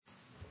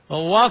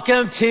Well,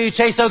 welcome to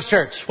Chase Oaks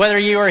Church. Whether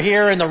you are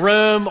here in the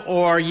room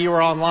or you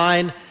are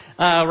online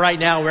right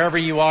now, wherever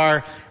you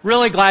are,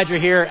 really glad you're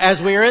here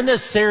as we are in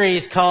this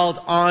series called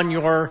On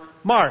Your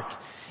Mark.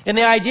 And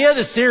the idea of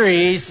the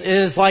series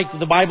is like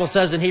the Bible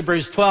says in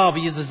Hebrews 12,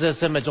 he uses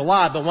this image a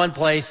lot, but one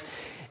place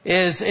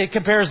is it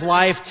compares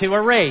life to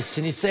a race.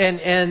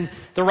 And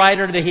the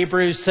writer to the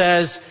Hebrews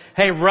says,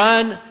 hey,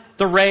 run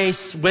the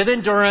race with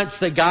endurance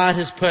that God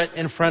has put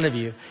in front of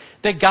you.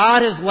 That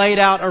God has laid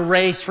out a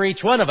race for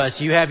each one of us.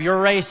 You have your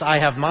race, I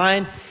have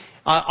mine.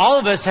 All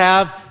of us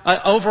have an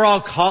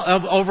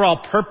overall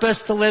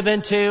purpose to live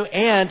into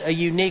and a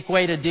unique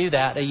way to do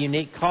that, a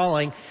unique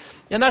calling.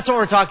 And that's what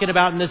we're talking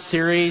about in this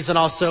series and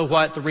also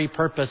what the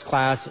Repurpose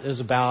class is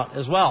about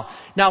as well.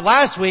 Now,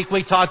 last week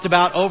we talked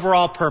about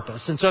overall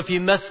purpose. And so if you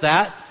missed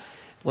that,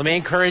 let me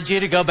encourage you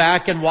to go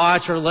back and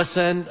watch or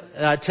listen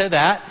to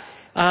that.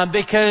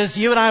 Because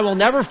you and I will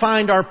never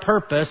find our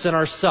purpose in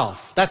ourself.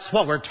 That's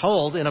what we're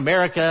told in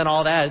America and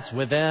all that. It's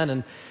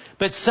within.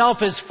 But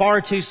self is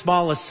far too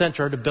small a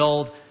center to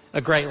build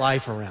a great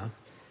life around.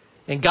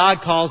 And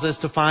God calls us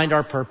to find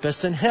our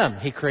purpose in Him.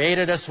 He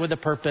created us with a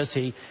purpose.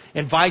 He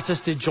invites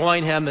us to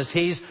join Him as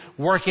He's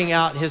working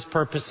out His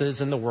purposes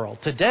in the world.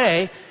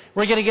 Today,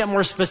 we're going to get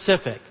more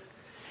specific.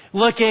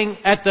 Looking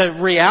at the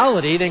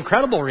reality, the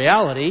incredible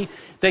reality,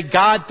 that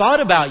God thought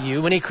about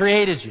you when He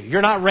created you.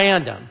 You're not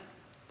random.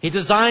 He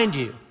designed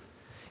you.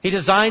 He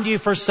designed you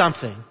for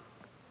something.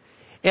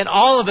 And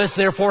all of us,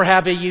 therefore,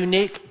 have a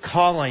unique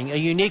calling, a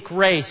unique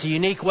race, a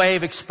unique way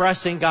of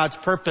expressing God's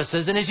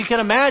purposes. And as you can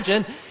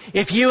imagine,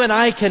 if you and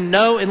I can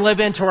know and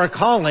live into our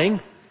calling,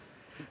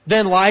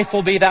 then life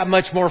will be that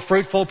much more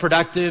fruitful,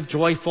 productive,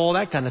 joyful,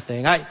 that kind of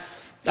thing. I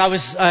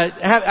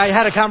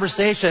had a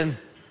conversation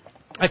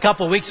a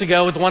couple of weeks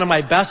ago with one of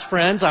my best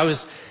friends. I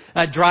was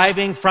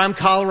driving from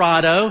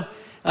Colorado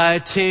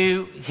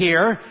to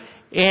here.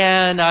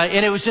 And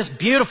it was just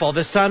beautiful.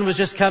 The sun was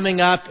just coming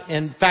up.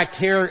 In fact,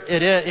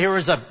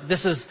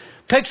 this is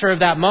a picture of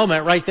that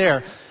moment right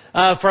there,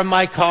 from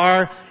my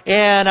car.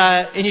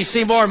 And you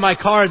see more of my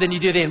car than you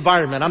do the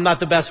environment. I'm not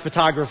the best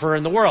photographer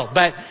in the world,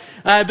 but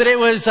it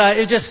was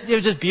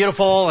just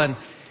beautiful.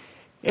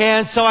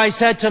 And so I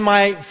said to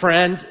my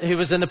friend who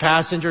was in the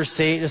passenger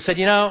seat, I said,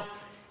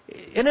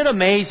 isn't it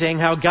amazing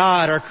how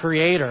God, our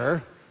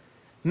creator,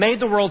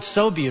 made the world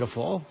so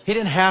beautiful? He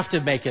didn't have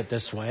to make it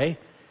this way.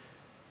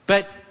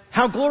 But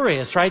how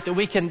glorious, right? That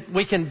we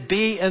can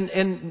be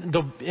in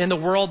the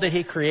world that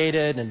He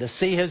created and to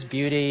see His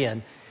beauty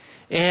and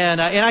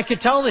I could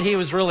tell that He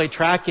was really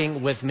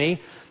tracking with me.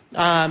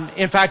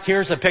 In fact,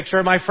 here's a picture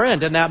of my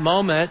friend in that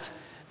moment.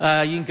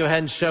 You can go ahead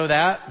and show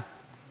that.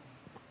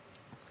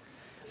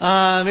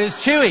 It was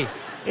Chewy,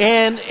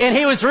 and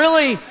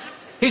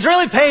he's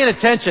really paying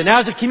attention. Now,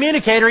 as a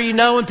communicator, you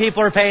know when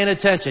people are paying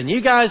attention.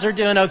 You guys are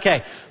doing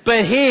okay,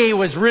 but he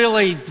was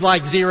really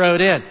zeroed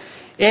in.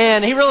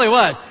 And he really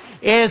was.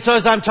 And so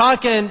as I'm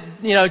talking,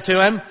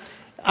 to him,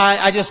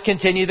 I just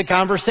continued the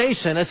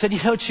conversation. I said,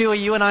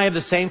 Chewy, you and I have the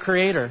same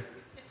creator.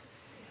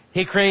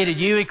 He created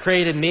you. He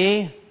created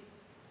me.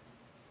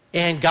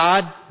 And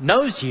God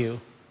knows you.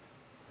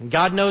 And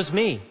God knows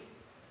me.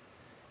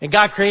 And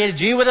God created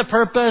you with a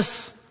purpose.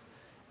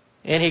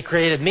 And He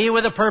created me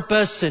with a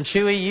purpose. And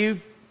Chewy, you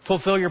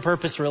fulfill your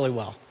purpose really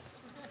well.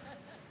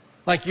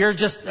 You're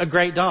just a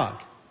great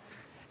dog.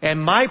 And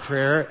my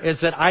prayer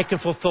is that I can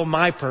fulfill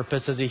my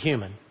purpose as a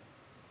human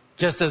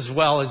just as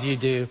well as you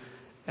do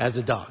as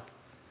a dog.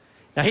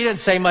 Now, he didn't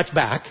say much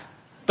back,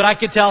 but I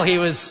could tell he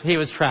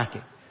was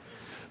tracking.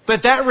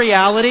 But that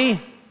reality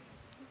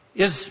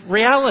is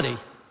reality.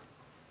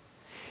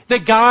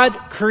 That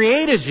God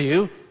created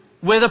you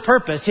with a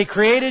purpose. He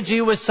created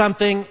you with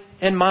something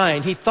in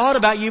mind. He thought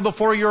about you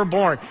before you were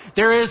born.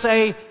 There is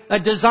a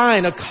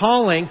design, a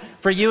calling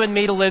for you and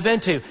me to live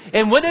into.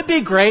 And wouldn't it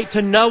be great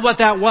to know what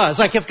that was?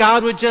 If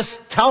God would just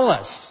tell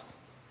us.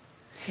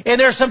 And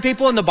there are some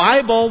people in the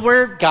Bible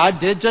where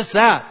God did just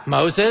that.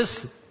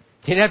 Moses,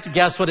 he didn't have to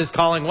guess what his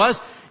calling was.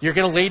 You're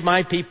going to lead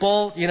my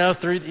people,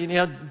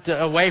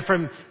 away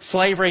from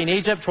slavery in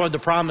Egypt toward the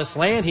promised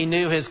land. He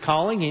knew his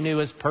calling. He knew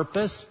his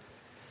purpose.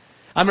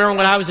 I remember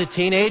when I was a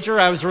teenager,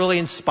 I was really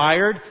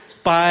inspired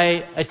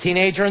by a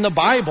teenager in the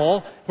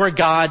Bible where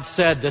God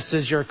said, this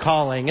is your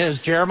calling. And it was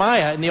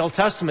Jeremiah in the Old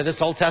Testament,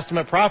 this Old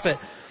Testament prophet,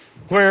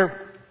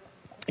 where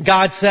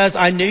God says,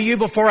 I knew you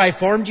before I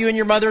formed you in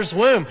your mother's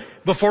womb.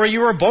 Before you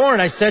were born,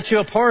 I set you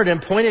apart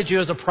and appointed you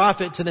as a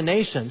prophet to the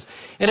nations.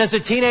 And as a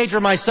teenager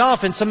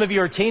myself, and some of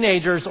you are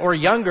teenagers or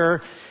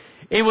younger,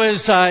 it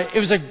was a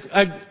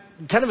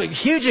kind of a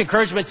huge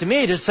encouragement to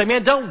me to say,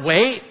 man, don't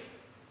wait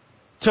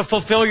to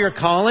fulfill your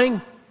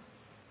calling.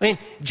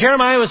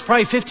 Jeremiah was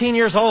probably 15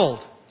 years old.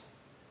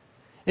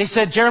 And he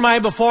said,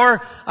 Jeremiah, before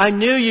I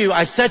knew you,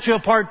 I set you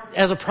apart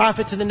as a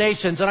prophet to the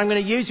nations, and I'm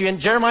going to use you. And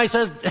Jeremiah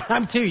says,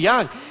 I'm too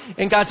young.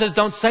 And God says,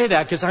 don't say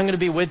that, because I'm going to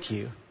be with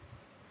you.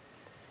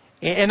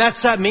 And that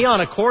set me on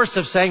a course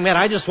of saying, man,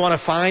 I just want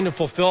to find and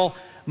fulfill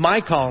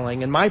my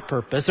calling and my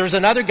purpose. There's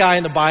another guy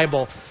in the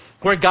Bible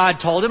where God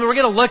told him, and we're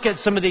going to look at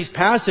some of these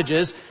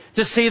passages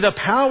to see the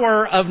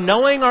power of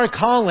knowing our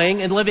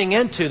calling and living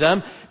into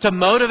them to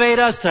motivate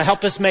us, to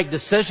help us make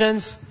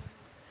decisions.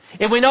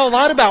 And we know a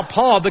lot about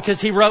Paul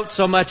because he wrote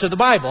so much of the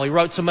Bible. He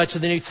wrote so much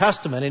of the New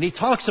Testament. And he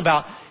talks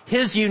about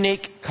his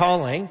unique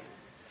calling.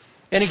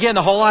 And again,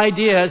 the whole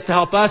idea is to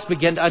help us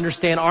begin to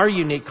understand our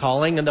unique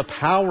calling and the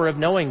power of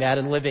knowing that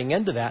and living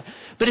into that.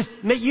 But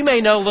you may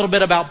know a little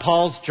bit about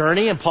Paul's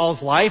journey and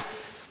Paul's life.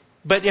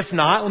 But if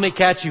not, let me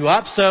catch you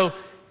up. So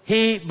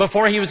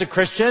before he was a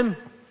Christian,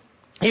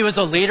 he was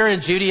a leader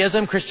in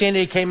Judaism.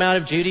 Christianity came out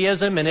of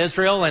Judaism in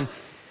Israel.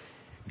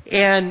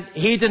 And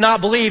he did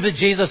not believe that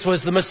Jesus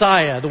was the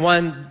Messiah, the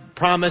one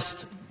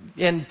promised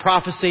in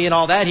prophecy and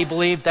all that. He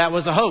believed that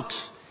was a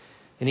hoax.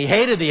 And he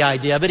hated the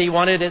idea, but he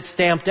wanted it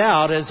stamped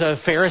out as a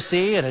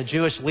Pharisee and a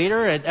Jewish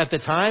leader at the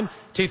time,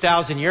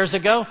 2,000 years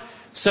ago.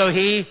 So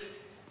he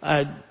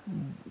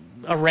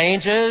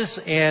arranges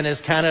and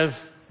is kind of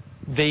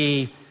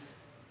the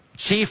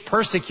chief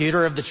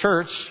persecutor of the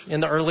church in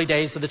the early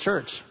days of the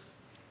church.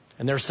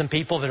 And there's some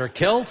people that are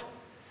killed.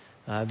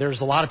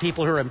 There's a lot of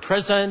people who are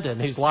imprisoned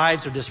and whose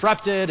lives are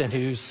disrupted and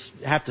who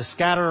have to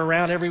scatter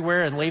around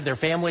everywhere and leave their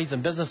families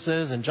and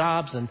businesses and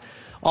jobs and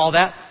all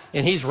that.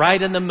 And he's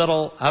right in the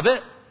middle of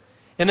it.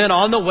 And then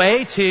on the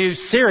way to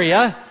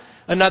Syria,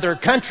 another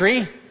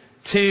country,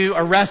 to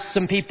arrest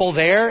some people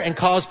there and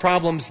cause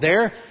problems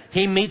there,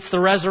 he meets the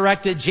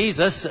resurrected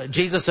Jesus.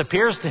 Jesus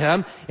appears to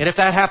him. And if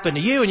that happened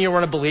to you and you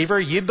weren't a believer,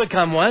 you'd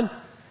become one.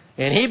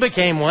 And he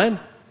became one.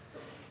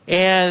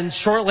 And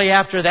shortly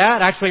after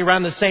that, actually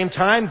around the same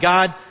time,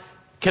 God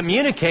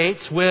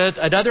communicates with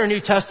another New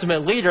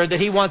Testament leader that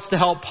he wants to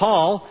help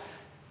Paul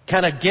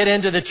kind of get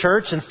into the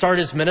church and start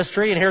his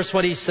ministry. And here's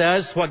what he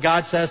says, what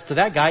God says to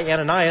that guy,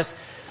 Ananias.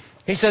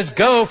 He says,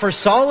 "Go, for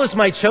Saul is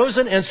my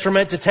chosen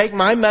instrument to take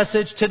my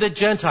message to the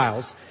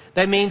Gentiles."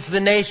 That means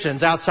the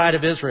nations outside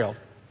of Israel.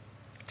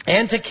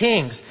 "And to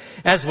kings,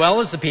 as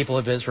well as the people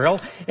of Israel.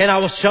 And I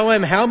will show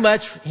him how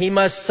much he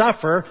must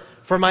suffer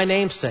for my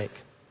name's sake."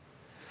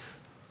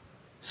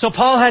 So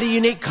Paul had a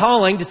unique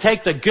calling to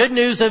take the good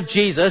news of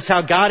Jesus,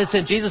 how God has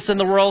sent Jesus in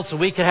the world so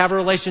we could have a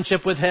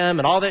relationship with him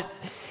and all that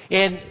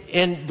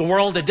in the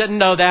world that didn't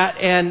know that.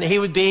 And he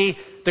would be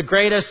the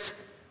greatest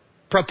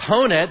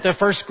proponent, the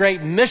first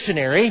great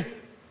missionary.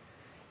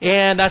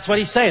 And that's what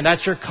he's saying.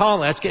 That's your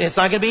calling. It's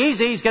not going to be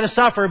easy. He's going to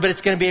suffer, but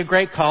it's going to be a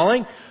great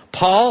calling.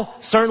 Paul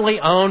certainly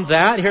owned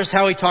that. Here's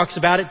how he talks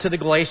about it to the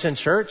Galatian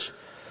church.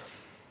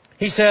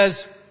 He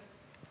says,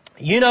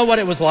 "You know what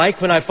it was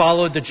like when I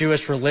followed the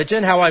Jewish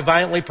religion, how I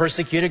violently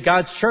persecuted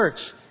God's church.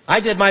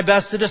 I did my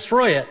best to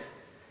destroy it.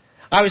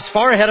 I was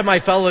far ahead of my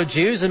fellow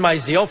Jews in my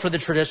zeal for the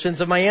traditions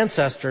of my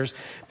ancestors.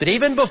 But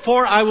even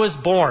before I was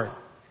born,"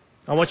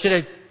 I want you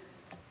to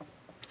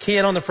key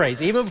in on the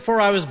phrase, "even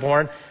before I was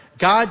born,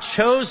 God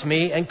chose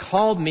me and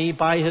called me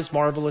by his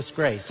marvelous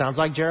grace." Sounds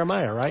like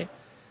Jeremiah, right?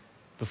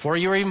 Before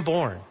you were even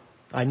born,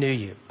 I knew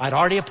you. I'd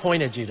already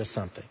appointed you to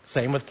something.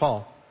 Same with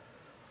Paul.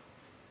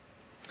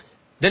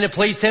 "Then it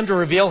pleased him to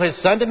reveal his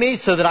son to me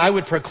so that I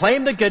would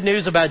proclaim the good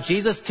news about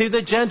Jesus to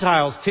the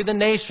Gentiles, to the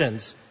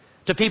nations,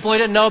 to people who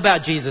didn't know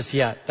about Jesus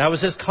yet." That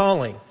was his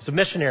calling. He was a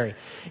missionary.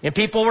 And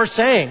people were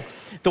saying,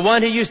 "The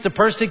one who used to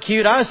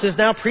persecute us is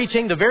now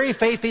preaching the very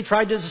faith he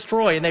tried to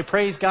destroy, and they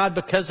praise God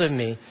because of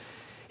me."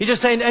 He's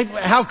just saying, hey,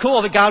 how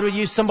cool that God would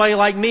use somebody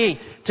like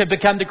me to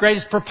become the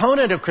greatest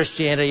proponent of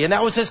Christianity. And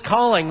that was his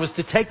calling, was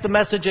to take the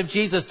message of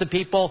Jesus to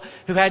people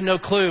who had no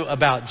clue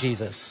about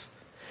Jesus.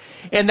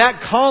 And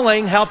that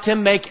calling helped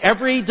him make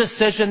every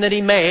decision that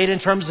he made in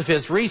terms of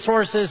his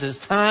resources, his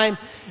time,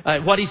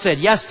 what he said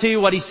yes to,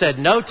 what he said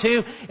no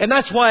to. And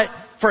that's what,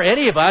 for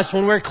any of us,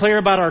 when we're clear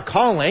about our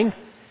calling,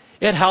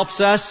 it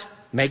helps us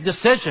make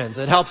decisions.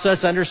 It helps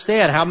us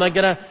understand, how am I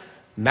going to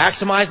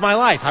maximize my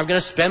life? How am I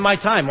going to spend my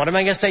time? What am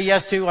I going to say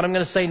yes to? What am I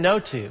going to say no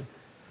to?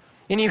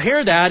 And you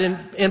hear that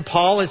in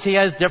Paul as he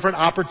has different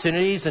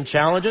opportunities and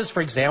challenges.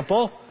 For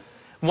example,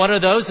 one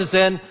of those is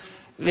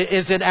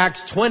in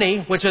Acts 20,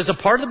 which is a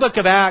part of the book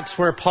of Acts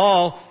where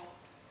Paul,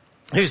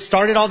 who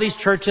started all these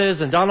churches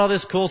and done all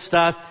this cool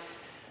stuff,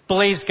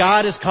 believes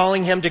God is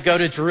calling him to go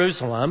to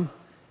Jerusalem,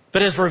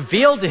 but is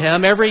revealed to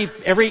him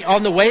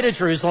on the way to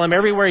Jerusalem,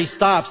 everywhere he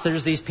stops,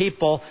 there's these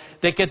people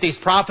that get these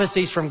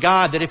prophecies from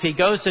God that if he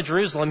goes to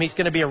Jerusalem, he's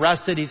going to be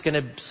arrested, he's going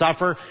to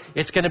suffer,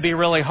 it's going to be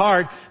really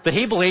hard. But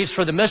he believes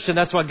for the mission,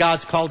 that's what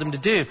God's called him to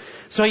do.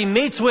 So he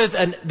meets with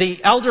the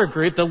elder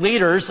group, the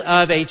leaders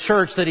of a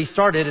church that he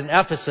started in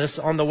Ephesus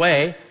on the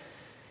way.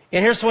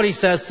 And here's what he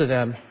says to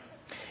them.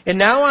 "And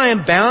now I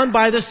am bound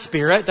by the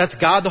Spirit," that's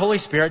God the Holy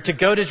Spirit, "to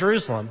go to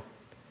Jerusalem.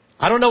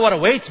 I don't know what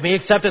awaits me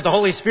except that the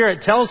Holy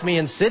Spirit tells me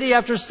in city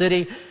after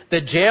city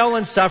that jail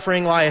and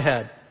suffering lie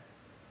ahead.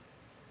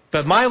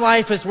 But my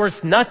life is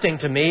worth nothing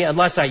to me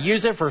unless I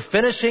use it for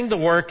finishing the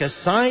work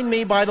assigned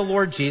me by the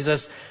Lord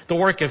Jesus, the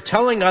work of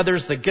telling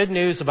others the good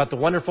news about the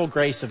wonderful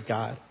grace of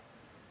God."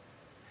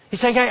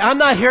 He's saying, hey, I'm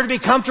not here to be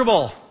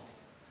comfortable.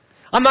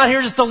 I'm not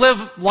here just to live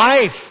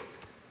life.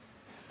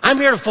 I'm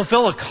here to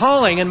fulfill a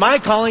calling, and my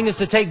calling is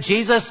to take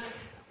Jesus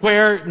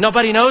where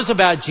nobody knows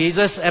about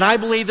Jesus, and I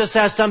believe this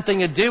has something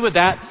to do with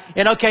that.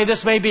 And okay,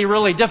 this may be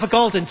really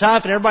difficult and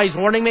tough, and everybody's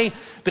warning me,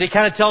 but he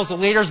kind of tells the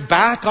leaders,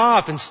 back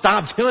off and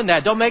stop doing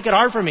that. Don't make it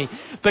hard for me,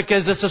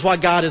 because this is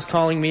what God is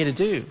calling me to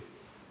do.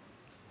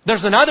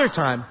 There's another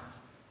time.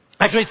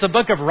 Actually, it's the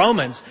book of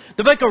Romans.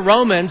 The book of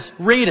Romans,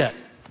 read it.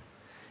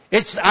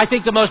 It's, I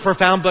think, the most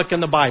profound book in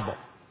the Bible,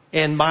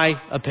 in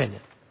my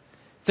opinion.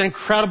 It's an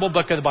incredible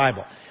book of the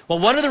Bible. Well,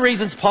 one of the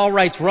reasons Paul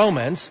writes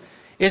Romans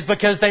is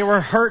because they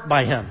were hurt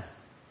by him.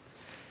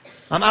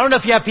 I don't know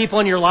if you have people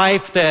in your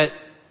life that,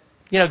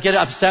 get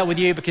upset with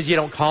you because you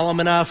don't call them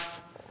enough,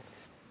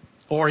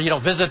 or you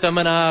don't visit them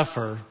enough,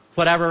 or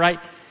whatever, right?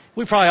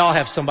 We probably all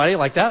have somebody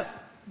like that.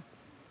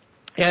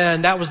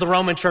 And that was the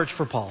Roman church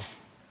for Paul.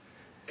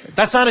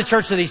 That's not a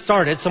church that he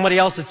started. Somebody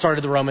else had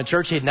started the Roman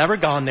church. He had never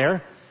gone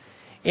there.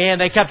 And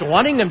they kept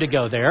wanting him to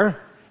go there.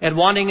 And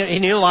he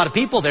knew a lot of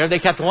people there. They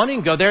kept wanting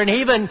him to go there. And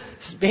he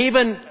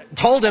even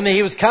told him that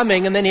he was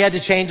coming, and then he had to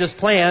change his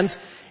plans.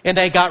 And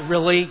they got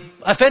really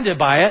offended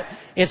by it.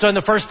 And so in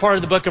the first part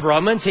of the book of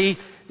Romans, he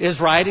is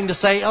writing to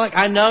say, like,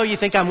 I know you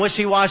think I'm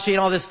wishy-washy and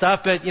all this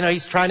stuff, but,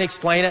 he's trying to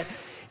explain it.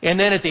 And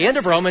then at the end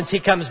of Romans, he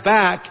comes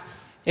back,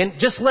 and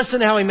just listen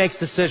to how he makes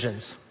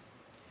decisions.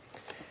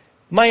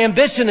 My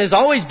ambition has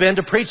always been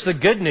to preach the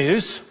good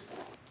news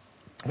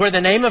where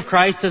the name of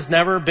Christ has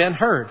never been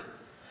heard,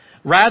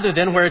 rather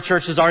than where a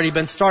church has already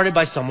been started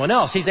by someone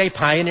else. He's a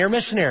pioneer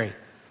missionary.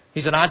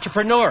 He's an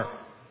entrepreneur.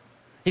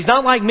 He's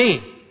not like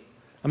me.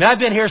 I've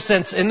been here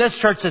in this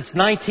church since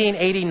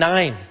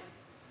 1989.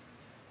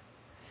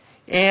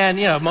 And,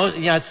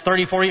 it's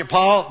 34 years.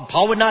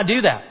 Paul would not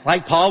do that.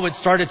 Like, Paul would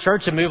start a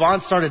church and move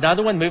on, start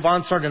another one, move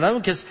on, start another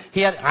one, because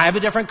I have a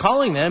different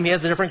calling than him. He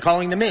has a different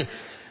calling than me.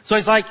 So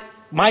he's like,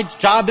 my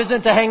job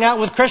isn't to hang out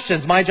with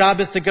Christians. My job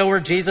is to go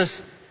where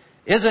Jesus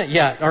isn't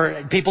yet,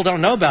 or people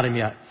don't know about him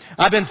yet.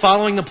 I've been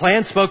following the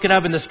plan spoken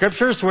of in the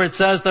scriptures where it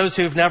says those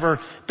who've never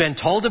been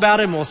told about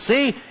him will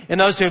see, and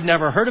those who've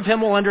never heard of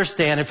him will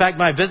understand. In fact,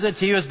 my visit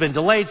to you has been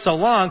delayed so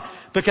long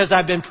because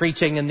I've been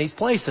preaching in these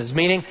places.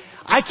 Meaning,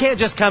 I can't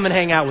just come and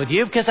hang out with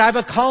you because I have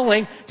a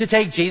calling to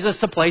take Jesus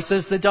to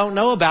places that don't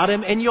know about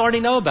him, and you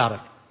already know about him.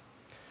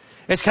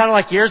 It's kind of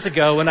like years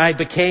ago when I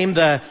became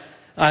the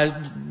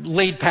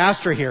lead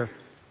pastor here.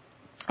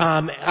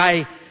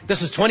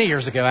 This was 20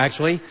 years ago,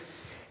 actually.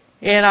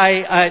 And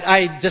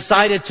I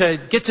decided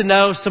to get to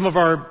know some of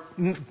our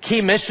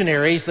key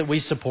missionaries that we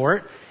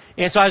support.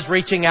 And so I was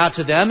reaching out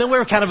to them, and we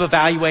were kind of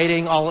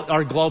evaluating all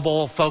our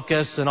global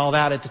focus and all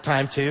that at the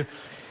time too.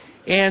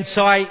 And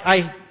so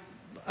I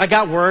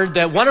got word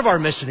that one of our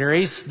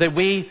missionaries, that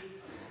we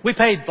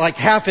paid like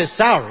half his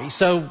salary.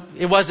 So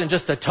it wasn't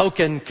just a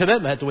token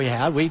commitment that we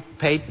had. We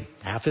paid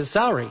half his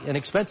salary and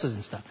expenses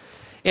and stuff.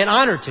 And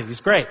honored to. He's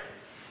great.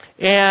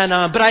 And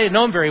but I didn't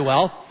know him very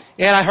well.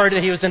 And I heard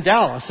that he was in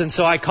Dallas. And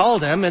so I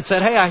called him and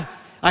said, hey,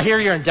 I hear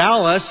you're in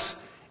Dallas,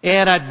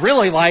 and I'd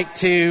really like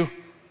to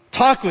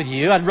talk with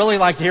you. I'd really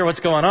like to hear what's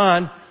going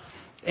on.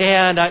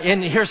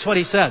 And here's what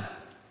he said.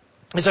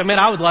 He said, man,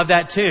 I would love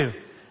that too,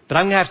 but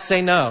I'm going to have to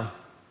say no.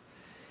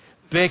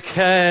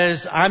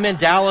 Because I'm in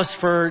Dallas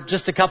for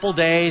just a couple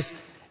days,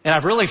 and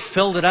I've really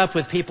filled it up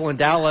with people in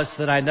Dallas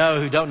that I know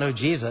who don't know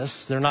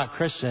Jesus. They're not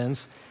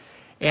Christians.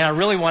 And I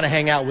really want to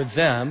hang out with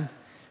them,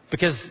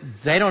 because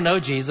they don't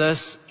know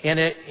Jesus, and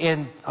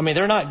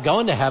they're not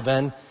going to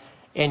heaven,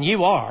 and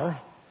you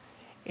are.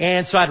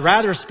 And so I'd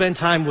rather spend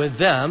time with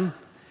them,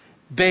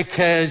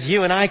 because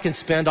you and I can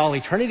spend all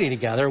eternity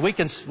together. We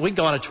can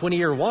go on a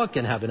 20-year walk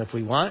in heaven if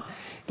we want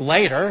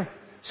later.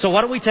 So why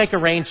don't we take a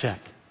rain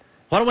check?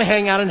 Why don't we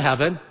hang out in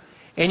heaven,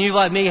 and you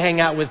let me hang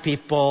out with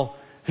people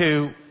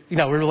who,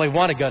 really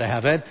want to go to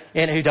heaven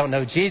and who don't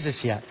know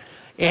Jesus yet.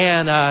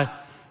 And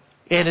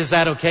is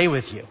that okay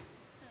with you?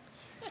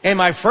 And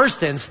my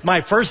first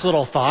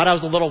little thought, I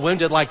was a little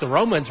wounded like the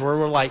Romans were.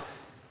 We're like,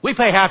 we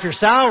pay half your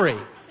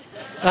salary.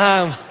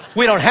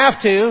 We don't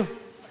have to,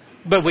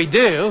 but we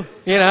do,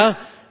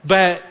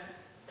 But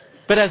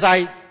as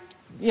I,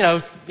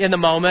 in the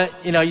moment,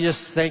 you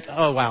just think,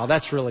 oh wow,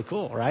 that's really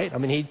cool, right?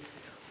 we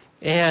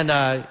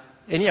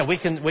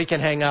can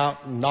hang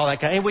out and all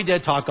that kind. And we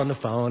did talk on the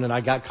phone, and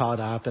I got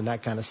caught up and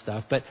that kind of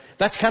stuff. But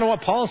that's kind of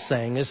what Paul's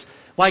saying is,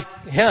 like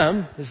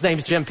him. His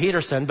name's Jim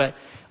Peterson, but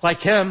like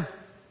him.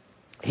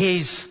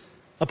 He's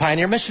a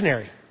pioneer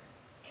missionary.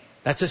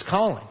 That's his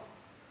calling.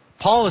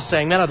 Paul is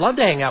saying, man, I'd love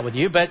to hang out with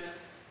you, but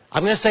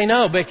I'm going to say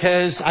no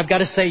because I've got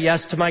to say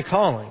yes to my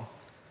calling.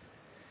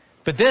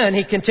 But then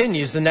he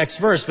continues the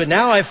next verse. But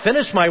now I've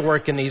finished my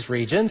work in these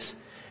regions,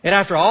 and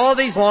after all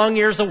these long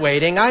years of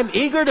waiting, I'm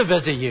eager to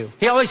visit you.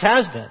 He always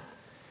has been.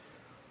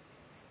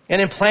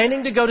 And in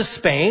planning to go to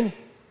Spain,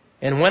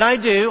 and when I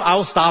do, I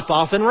will stop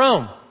off in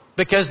Rome.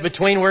 Because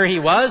between where he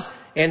was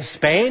and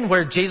Spain,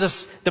 where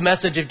the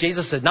message of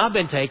Jesus had not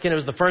been taken, it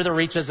was the further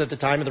reaches at the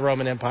time of the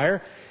Roman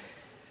Empire.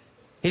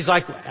 He's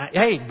like,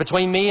 hey,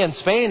 between me and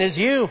Spain is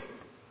you.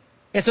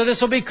 And so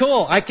this will be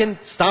cool. I can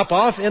stop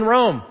off in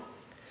Rome.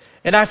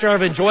 And after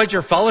I've enjoyed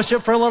your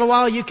fellowship for a little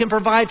while, you can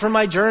provide for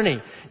my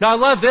journey. Now I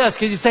love this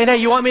because he's saying, hey,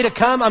 you want me to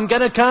come? I'm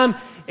going to come.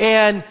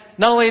 And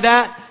Not only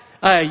that,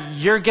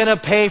 you're going to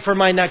pay for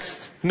my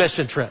next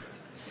mission trip.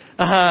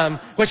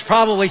 Which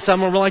probably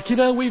someone were like,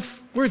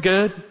 we're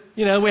good.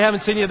 We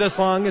haven't seen you this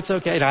long. It's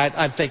okay. And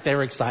I think they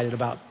were excited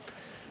about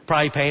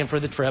probably paying for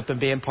the trip and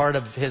being part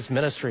of his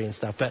ministry and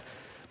stuff.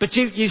 But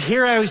you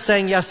hear how he's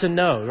saying yes and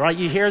no, right?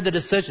 You hear the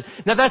decision.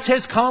 Now that's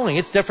his calling.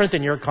 It's different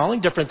than your calling,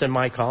 different than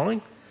my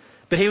calling.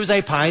 But he was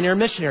a pioneer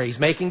missionary. He's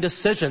making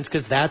decisions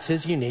because that's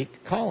his unique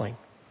calling.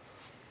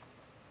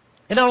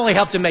 It not only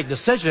helped him make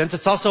decisions,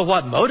 it's also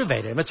what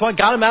motivated him. It's what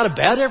got him out of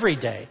bed every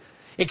day.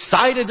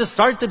 Excited to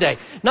start the day.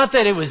 Not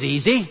that it was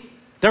easy.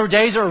 There were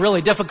days that were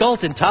really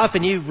difficult and tough,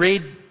 and you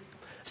read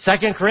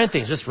 2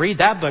 Corinthians. Just read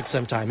that book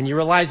sometime, and you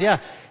realize,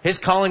 his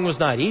calling was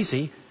not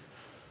easy.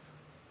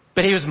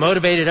 But he was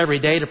motivated every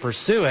day to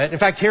pursue it. In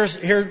fact, here's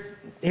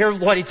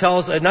what he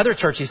tells another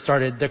church he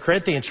started, the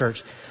Corinthian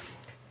church.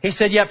 He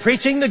said, yet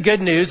preaching the good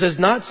news is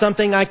not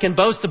something I can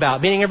boast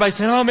about. Meaning everybody's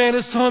saying, oh man,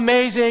 it's so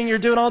amazing. You're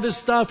doing all this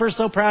stuff. We're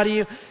so proud of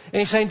you. And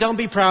he's saying, don't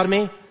be proud of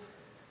me.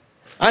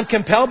 I'm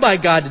compelled by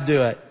God to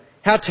do it.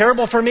 How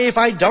terrible for me if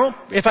I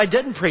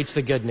didn't preach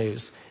the good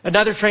news.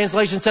 Another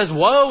translation says,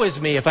 woe is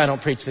me if I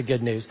don't preach the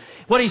good news.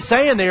 What he's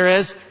saying there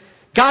is,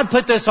 God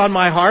put this on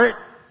my heart.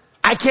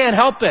 I can't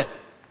help it.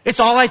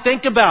 It's all I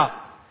think about.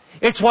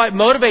 It's what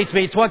motivates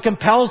me. It's what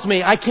compels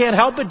me. I can't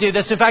help but do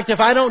this. In fact, if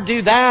I don't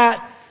do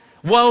that,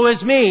 woe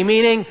is me.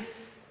 Meaning,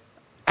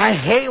 I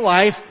hate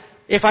life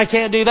if I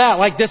can't do that.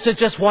 Like, this is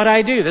just what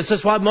I do. This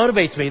is what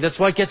motivates me. This is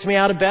what gets me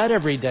out of bed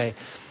every day.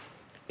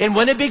 And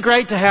wouldn't it be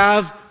great to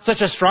have such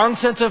a strong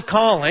sense of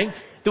calling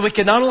that we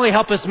can not only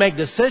help us make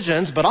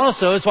decisions, but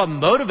also is what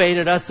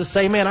motivated us to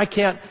say, man, I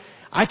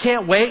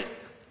can't wait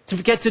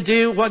to get to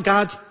do what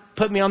God's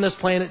put me on this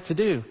planet to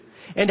do.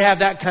 And to have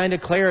that kind of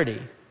clarity.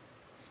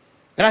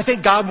 And I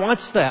think God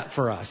wants that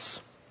for us.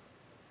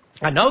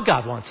 I know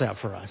God wants that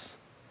for us.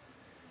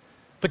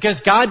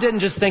 Because God didn't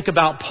just think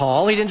about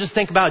Paul. He didn't just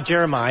think about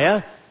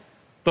Jeremiah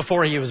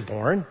before he was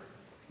born.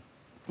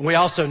 We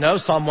also know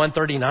Psalm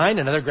 139,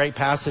 another great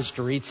passage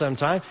to read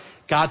sometime.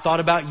 God thought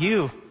about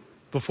you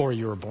before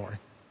you were born.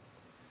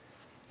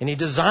 And He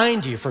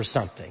designed you for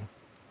something.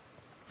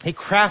 He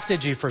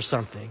crafted you for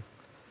something.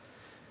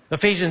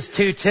 Ephesians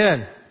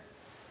 2:10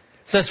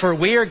 says, for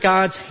we are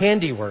God's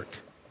handiwork,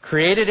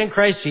 created in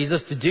Christ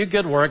Jesus to do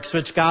good works,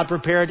 which God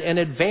prepared in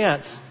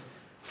advance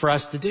for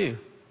us to do.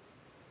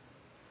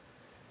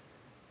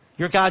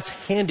 You're God's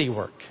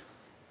handiwork.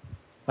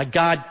 Like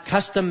God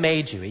custom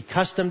made you. He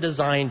custom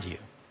designed you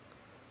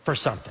for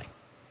something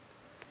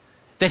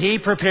that He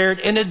prepared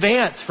in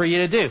advance for you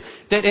to do.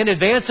 That in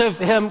advance of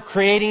Him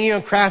creating you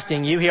and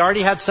crafting you, He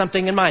already had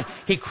something in mind.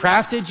 He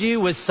crafted you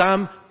with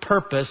some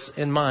purpose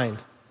in mind.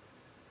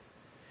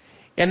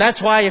 And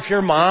that's why if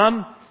your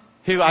mom,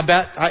 who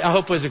I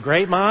hope was a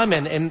great mom,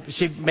 and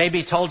she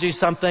maybe told you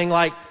something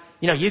like,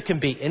 you can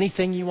be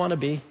anything you want to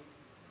be.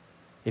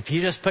 If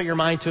you just put your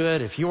mind to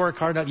it, if you work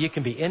hard enough, you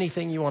can be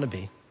anything you want to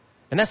be.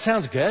 And that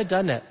sounds good,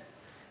 doesn't it?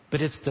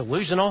 But it's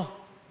delusional.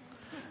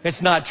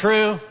 It's not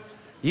true.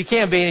 You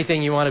can't be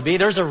anything you want to be.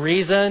 There's a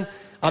reason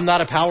I'm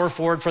not a power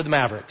forward for the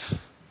Mavericks.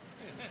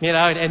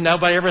 And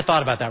nobody ever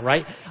thought about that,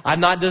 right?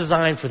 I'm not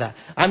designed for that.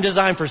 I'm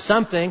designed for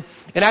something.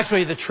 And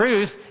actually the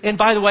truth, and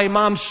by the way,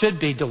 moms should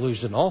be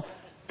delusional.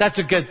 That's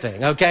a good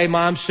thing, okay?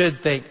 Moms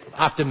should think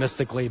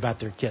optimistically about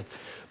their kids.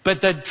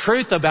 But the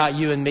truth about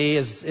you and me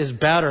is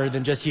better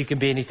than just you can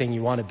be anything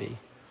you want to be.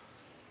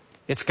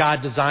 It's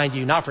God designed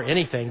you not for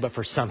anything, but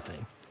for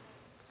something.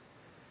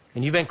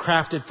 And you've been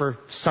crafted for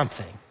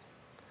something.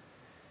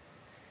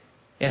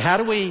 And how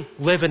do we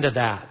live into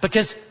that?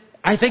 Because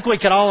I think we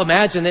could all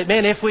imagine that,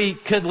 man, if we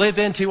could live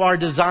into our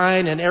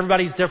design, and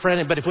everybody's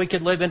different, but if we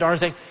could live into our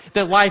thing,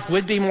 that life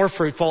would be more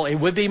fruitful, it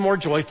would be more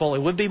joyful,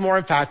 it would be more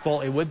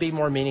impactful, it would be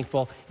more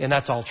meaningful, and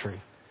that's all true.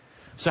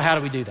 So how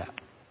do we do that?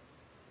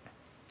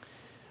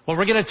 Well,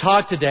 we're going to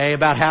talk today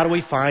about how do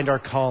we find our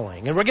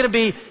calling. And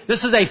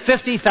this is a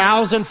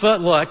 50,000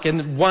 foot look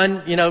in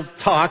one,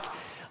 talk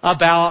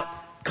about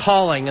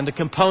calling and the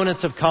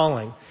components of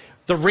calling.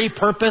 The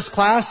repurpose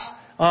class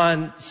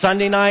on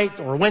Sunday night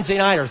or Wednesday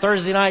night or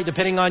Thursday night,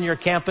 depending on your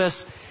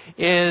campus,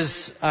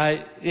 is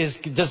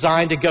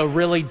designed to go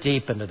really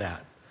deep into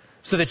that.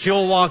 So that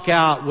you'll walk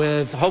out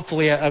with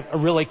hopefully a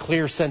really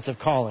clear sense of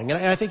calling.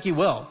 And I think you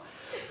will.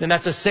 And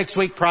that's a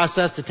 6-week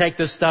process to take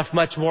this stuff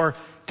much more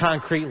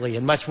concretely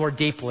and much more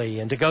deeply,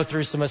 and to go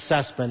through some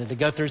assessment and to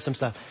go through some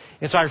stuff.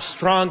 And so I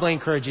strongly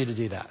encourage you to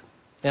do that.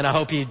 And I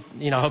hope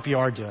you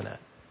are doing it.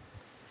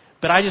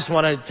 But I just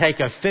want to take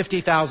a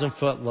 50,000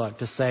 foot look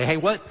to say, hey,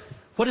 what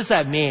does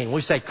that mean when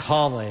we say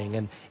calling?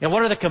 And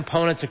what are the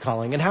components of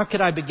calling? And how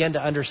could I begin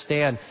to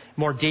understand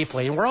more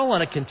deeply? And we're all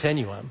on a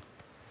continuum.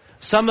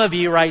 Some of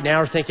you right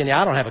now are thinking,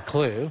 I don't have a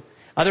clue.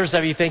 Others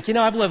of you think,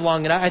 I've lived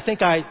long enough. I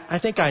think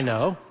I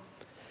know.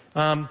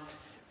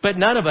 But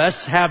none of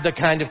us have the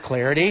kind of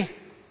clarity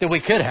that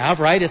we could have,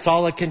 right? It's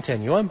all a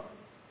continuum.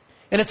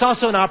 And it's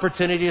also an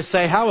opportunity to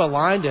say, how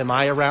aligned am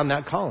I around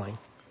that calling?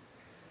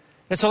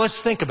 And so let's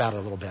think about it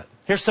a little bit.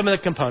 Here's some of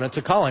the components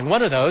of calling.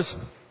 One of those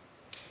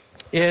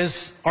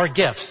is our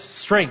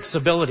gifts, strengths,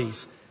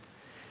 abilities.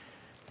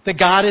 that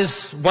God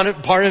is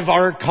part of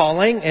our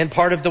calling and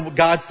part of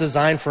God's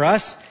design for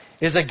us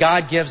is that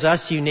God gives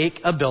us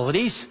unique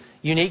abilities,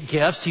 unique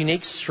gifts,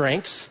 unique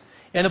strengths.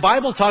 And the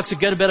Bible talks a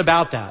good bit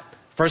about that.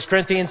 1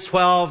 Corinthians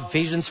 12,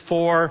 Ephesians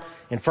 4,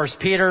 and 1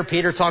 Peter.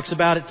 Peter talks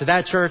about it to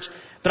that church.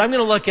 But I'm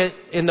going to look at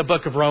in the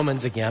book of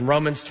Romans again,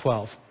 Romans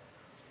 12,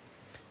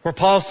 where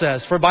Paul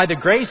says, "For by the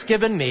grace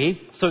given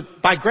me," so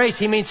by grace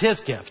he means his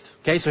gift.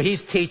 Okay, so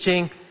he's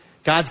teaching.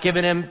 God's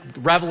given him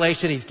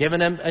revelation. He's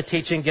given him a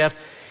teaching gift.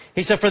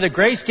 He said, "For the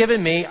grace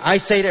given me, I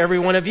say to every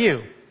one of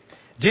you,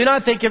 do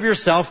not think of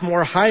yourself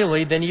more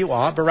highly than you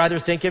ought, but rather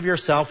think of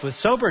yourself with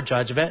sober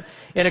judgment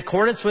in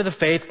accordance with the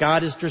faith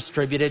God has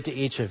distributed to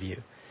each of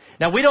you."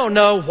 Now, we don't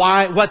know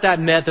what that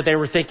meant, that they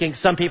were thinking,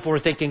 some people were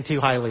thinking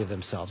too highly of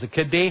themselves. It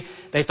could be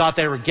they thought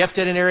they were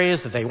gifted in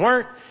areas that they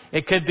weren't.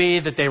 It could be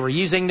that they were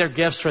using their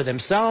gifts for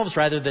themselves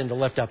rather than to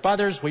lift up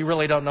others. We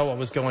really don't know what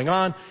was going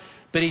on.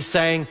 But he's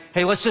saying,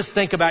 hey, let's just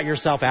think about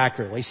yourself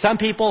accurately. Some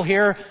people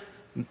here,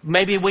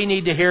 maybe we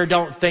need to hear,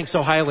 don't think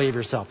so highly of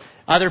yourself.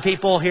 Other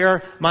people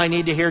here might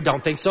need to hear,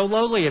 don't think so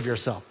lowly of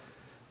yourself.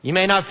 You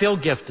may not feel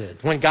gifted.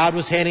 When God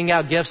was handing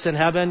out gifts in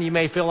heaven, you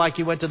may feel like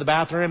you went to the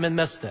bathroom and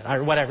missed it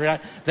or whatever.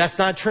 That's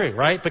not true,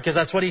 right? Because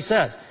that's what he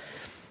says.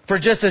 "For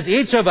just as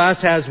each of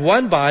us has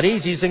one body,"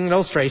 he's using an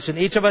illustration,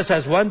 "each of us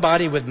has one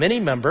body with many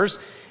members,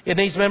 and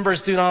these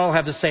members do not all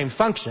have the same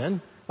function."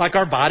 Like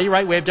our body,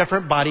 right? We have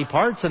different body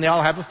parts and they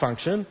all have a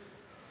function.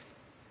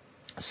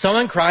 "So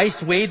in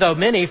Christ, we, though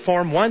many,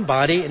 form one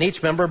body, and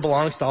each member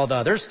belongs to all the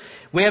others.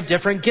 We have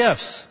different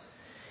gifts."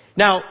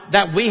 Now,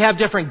 that we have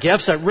different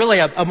gifts, really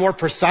a more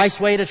precise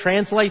way to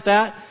translate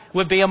that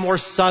would be a more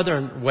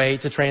southern way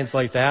to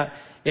translate that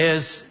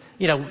is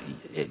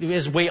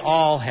we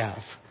all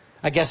have.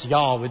 I guess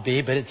y'all would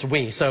be, but it's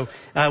we. So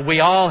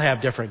we all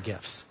have different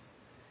gifts.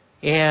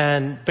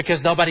 And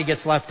because nobody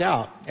gets left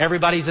out.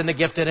 Everybody's in the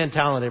gifted and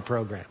talented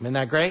program. Isn't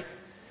that great?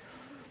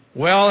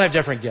 We all have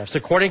different gifts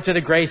according to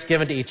the grace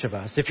given to each of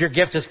us. If your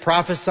gift is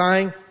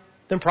prophesying,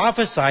 then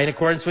prophesy in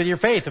accordance with your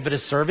faith. If it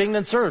is serving,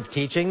 then serve.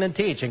 Teaching, then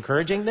teach.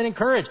 Encouraging, then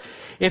encourage.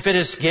 If it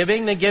is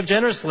giving, then give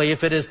generously.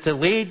 If it is to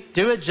lead,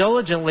 do it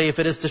diligently. If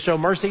it is to show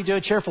mercy, do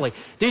it cheerfully.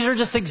 These are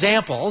just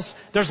examples.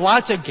 There's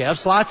lots of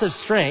gifts, lots of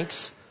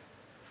strengths.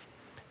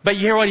 But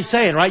you hear what he's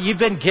saying, right? You've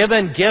been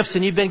given gifts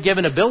and you've been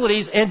given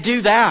abilities, and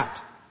do that.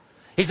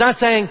 He's not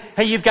saying,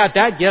 hey, you've got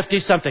that gift,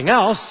 do something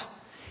else.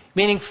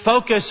 Meaning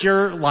focus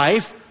your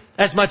life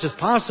as much as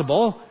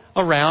possible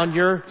around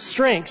your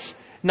strengths,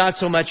 not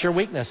so much your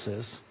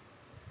weaknesses.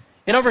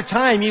 And over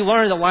time, you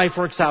learn that life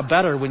works out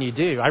better when you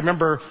do. I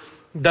remember,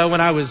 though, when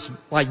I was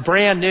like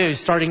brand new,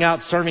 starting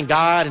out serving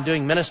God and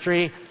doing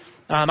ministry,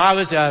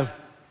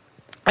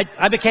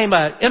 I became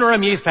an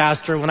interim youth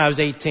pastor when I was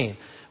 18.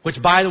 Which,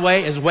 by the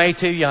way, is way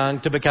too young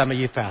to become a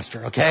youth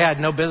pastor, okay? I had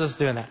no business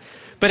doing that.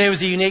 But it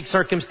was a unique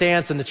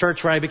circumstance in the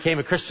church where I became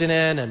a Christian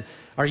in, and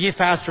our youth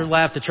pastor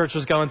left. The church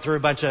was going through a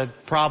bunch of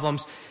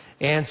problems.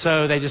 And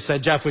so they just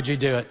said, Jeff, would you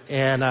do it?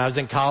 And I was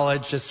in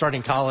college, just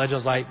starting college. I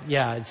was like,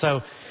 yeah. And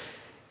so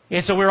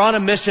we were on a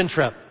mission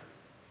trip.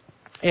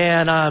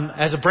 And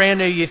as a brand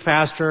new youth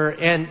pastor,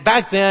 and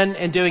back then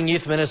in doing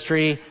youth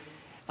ministry,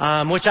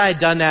 which I had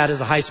done that as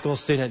a high school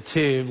student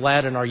too,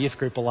 led in our youth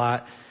group a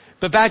lot.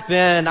 But back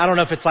then, I don't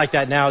know if it's like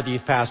that now with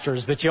youth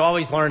pastors, but you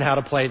always learn how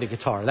to play the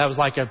guitar. That was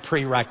like a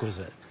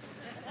prerequisite.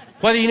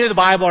 Whether you knew the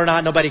Bible or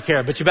not, nobody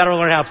cared, but you better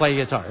learn how to play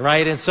the guitar,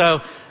 right? And so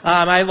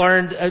I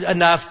learned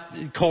enough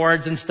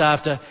chords and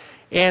stuff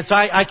and so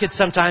I could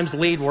sometimes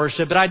lead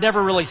worship, but I'd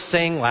never really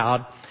sing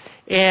loud.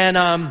 And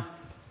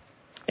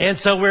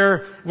so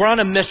we're on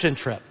a mission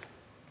trip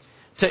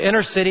to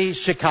inner city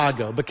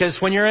Chicago,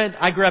 because when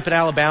I grew up in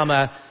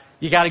Alabama.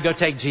 You got to go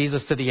take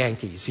Jesus to the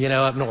Yankees,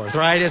 up north,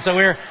 right? And so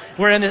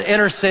we're in the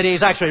inner city.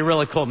 It's actually a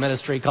really cool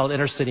ministry called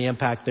Inner City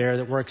Impact there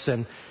that works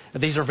in,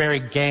 these are very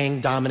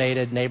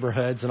gang-dominated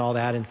neighborhoods and all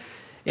that.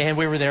 And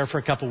we were there for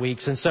a couple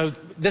weeks. And so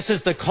this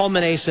is the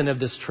culmination of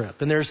this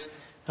trip. And there's,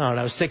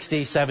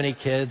 60, 70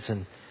 kids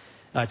and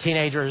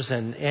teenagers.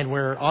 And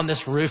we're on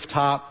this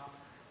rooftop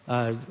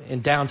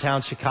in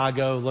downtown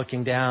Chicago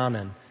looking down.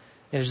 And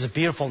it was a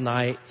beautiful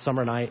night,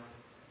 summer night.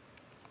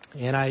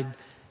 And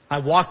I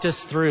walked us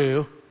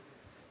through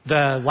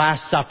the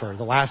Last Supper,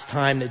 the last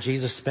time that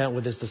Jesus spent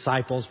with his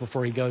disciples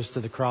before he goes to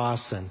the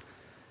cross. And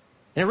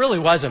it really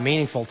was a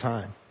meaningful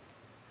time.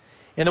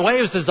 And the way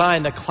it was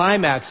designed, the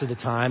climax of the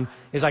time,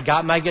 is I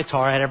got my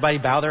guitar, I had everybody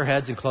bow their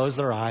heads and close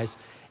their eyes.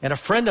 And a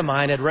friend of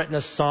mine had written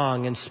a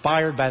song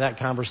inspired by that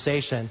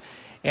conversation.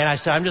 And I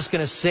said, I'm just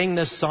going to sing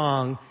this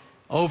song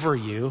over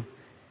you.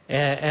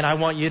 And I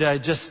want you to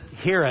just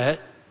hear it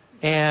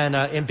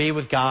and be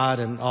with God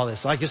and all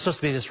this. Like, it's supposed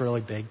to be this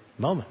really big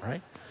moment,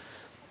 right?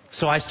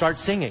 So I start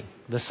singing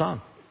the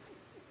song.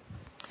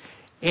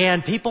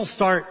 And people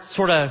start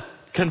sort of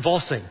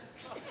convulsing.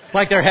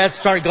 Like their heads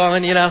start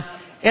going, And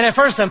at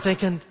first I'm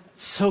thinking,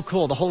 so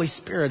cool. The Holy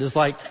Spirit is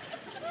like,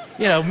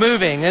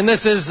 moving. And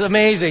this is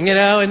amazing,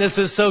 and this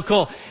is so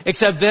cool.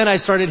 Except then I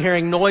started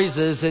hearing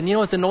noises. And you know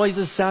what the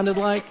noises sounded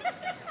like?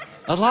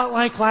 A lot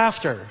like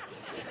laughter.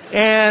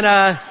 And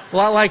a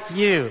lot like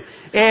you.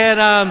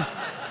 And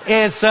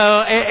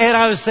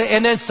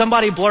then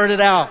somebody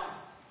blurted out,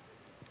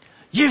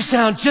 "You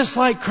sound just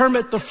like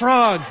Kermit the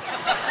Frog."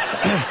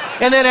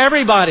 And then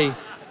everybody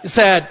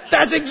said,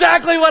 "That's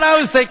exactly what I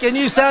was thinking.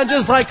 You sound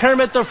just like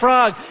Kermit the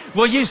Frog.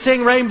 Will you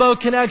sing Rainbow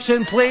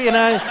Connection, please?" And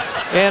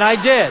I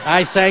did.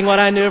 I sang what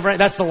I knew of.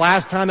 That's the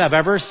last time I've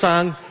ever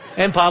sung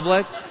in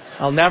public.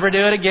 I'll never do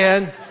it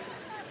again,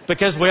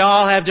 because we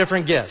all have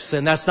different gifts,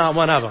 and that's not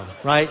one of them,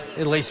 right?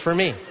 At least for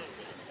me.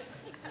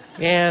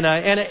 But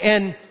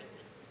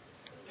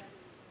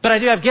I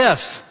do have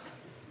gifts,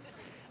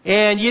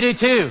 and you do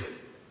too.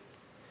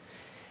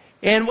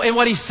 And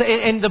what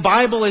and the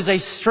Bible is a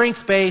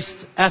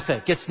strength-based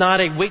ethic. It's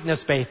not a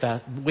weakness-based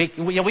ethic.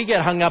 We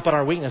get hung up on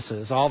our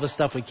weaknesses, all the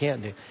stuff we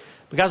can't do.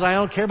 Because I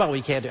don't care about what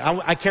you can't do.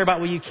 I care about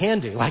what you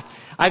can do. Like,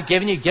 I've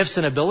given you gifts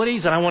and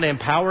abilities, and I want to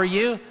empower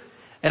you,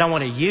 and I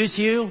want to use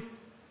you.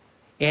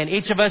 And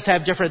each of us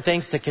have different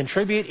things to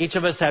contribute. Each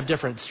of us have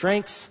different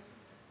strengths.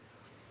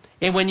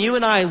 And when you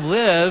and I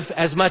live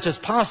as much as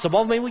possible,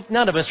 I mean,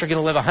 none of us are going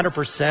to live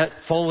 100%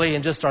 fully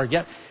in just our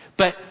gift.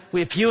 But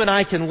if you and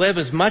I can live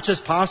as much as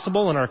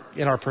possible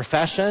in our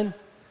profession,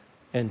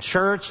 in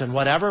church and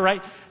whatever,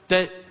 right?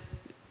 That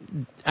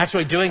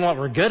actually doing what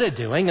we're good at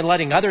doing and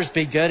letting others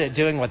be good at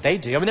doing what they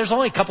do. I mean, there's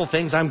only a couple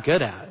things I'm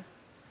good at.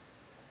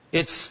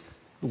 It's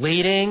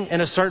leading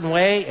in a certain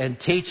way and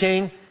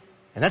teaching,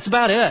 and that's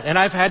about it. And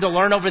I've had to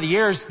learn over the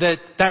years that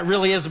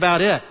really is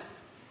about it.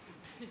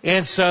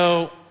 And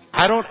so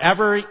I don't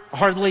ever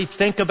hardly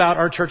think about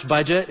our church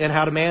budget and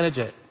how to manage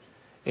it.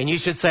 And you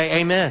should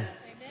say amen.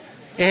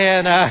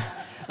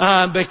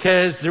 And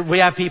because we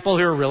have people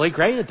who are really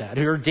great at that.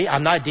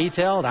 I'm not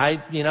detailed.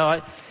 Right?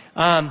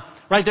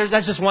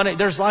 That's just one.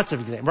 There's lots of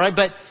examples, right?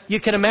 But you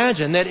can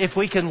imagine that if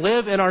we can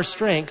live in our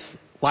strengths,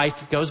 life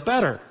goes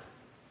better.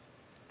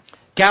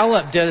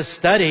 Gallup did a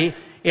study,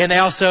 and they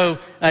also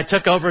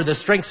took over the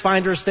Strengths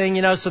Finders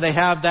thing, so they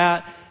have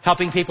that,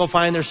 helping people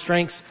find their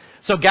strengths.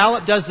 So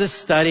Gallup does this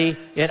study,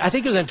 I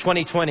think it was in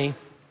 2020,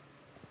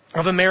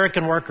 of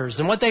American workers.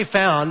 And what they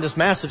found, this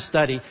massive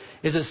study,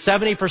 is that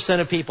 70%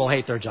 of people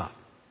hate their job.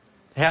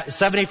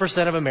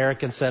 70% of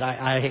Americans said,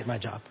 I hate my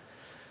job.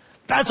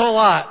 That's a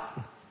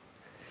lot.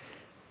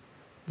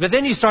 But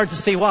then you start to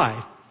see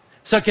why.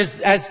 So, because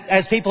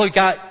as people who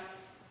got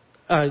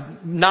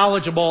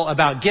knowledgeable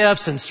about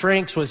gifts and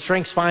strengths with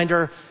Strengths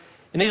Finder,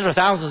 and these are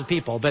thousands of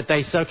people, but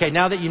they said, okay,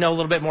 now that you know a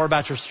little bit more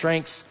about your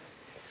strengths,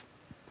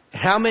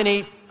 how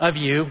many of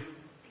you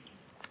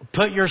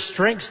put your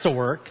strengths to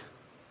work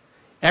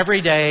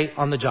every day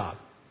on the job?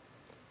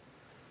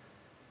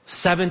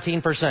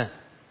 17%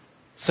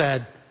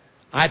 said,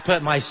 I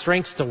put my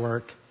strengths to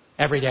work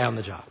every day on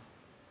the job.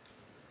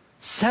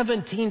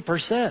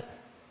 17%.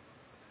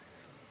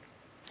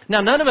 Now,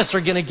 none of us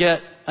are going to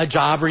get a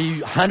job where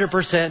you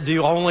 100%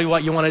 do only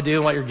what you want to do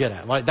and what you're good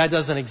at. Like, that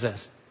doesn't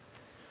exist.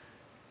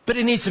 But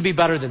it needs to be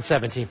better than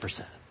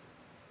 17%.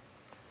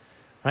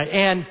 Right?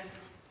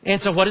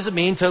 And so what does it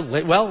mean to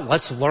live? Well,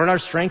 let's learn our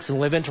strengths and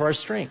live into our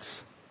strengths.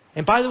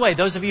 And by the way,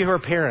 those of you who are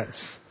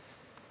parents,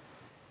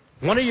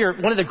 one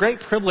of the great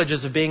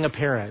privileges of being a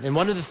parent, and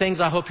one of the things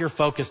I hope you're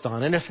focused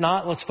on, and if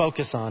not, let's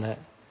focus on it,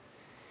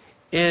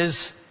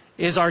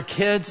 is our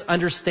kids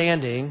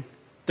understanding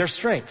their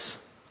strengths.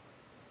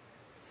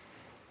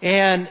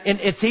 And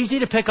it's easy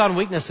to pick on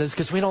weaknesses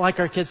because we don't like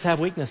our kids to have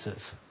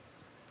weaknesses.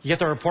 You get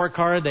the report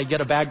card, they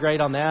get a bad grade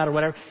on that or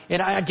whatever.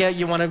 And I get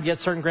you want to get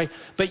certain grade.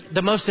 But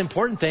the most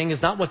important thing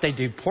is not what they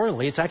do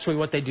poorly. It's actually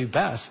what they do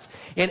best.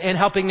 And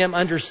helping them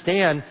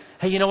understand,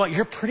 hey, you know what?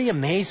 You're pretty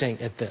amazing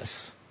at this.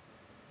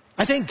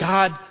 I think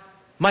God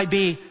might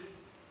be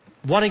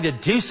wanting to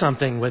do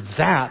something with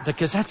that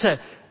because that's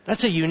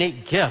a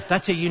unique gift.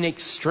 That's a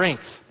unique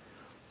strength.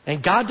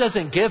 And God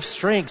doesn't give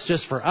strengths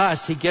just for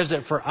us. He gives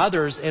it for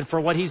others and for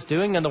what He's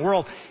doing in the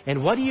world.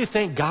 And what do you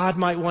think God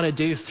might want to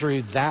do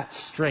through that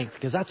strength?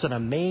 Because that's an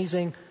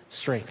amazing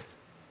strength.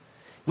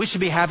 We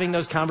should be having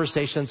those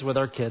conversations with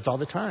our kids all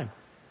the time.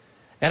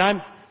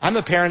 And I'm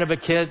a parent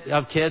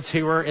of kids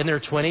who are in their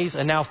 20s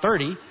and now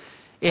 30.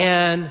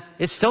 And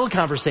it's still a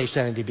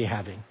conversation I need to be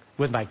having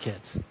with my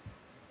kids.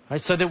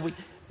 Right? So that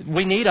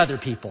we need other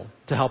people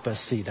to help us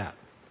see that.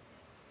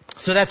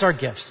 So that's our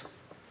gifts.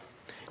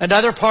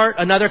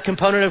 Another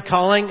component of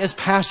calling is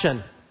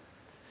passion.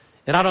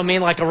 And I don't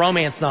mean like a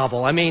romance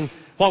novel. I mean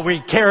what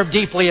we care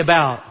deeply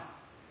about.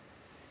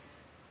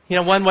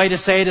 One way to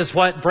say it is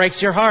what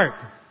breaks your heart.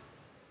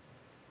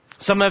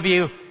 Some of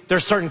you,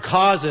 there's certain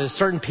causes,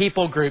 certain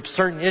people groups,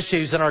 certain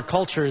issues in our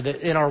culture,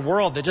 in our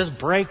world that just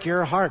break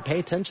your heart. Pay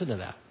attention to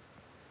that.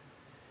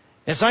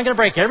 It's not going to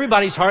break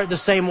everybody's heart the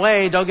same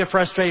way. Don't get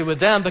frustrated with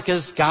them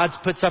because God's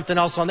put something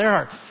else on their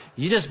heart.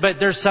 But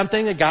there's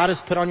something that God has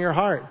put on your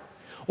heart.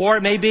 Or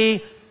it may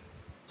be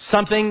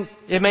something,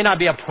 it may not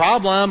be a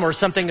problem or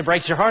something that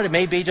breaks your heart. It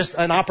may be just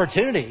an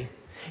opportunity.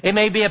 It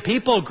may be a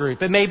people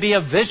group. It may be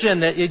a vision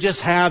that you just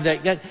have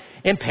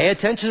and pay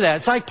attention to that.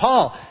 It's like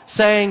Paul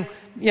saying,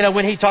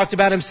 when he talked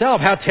about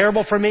himself, how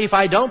terrible for me if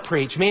I don't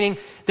preach. Meaning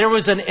there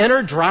was an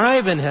inner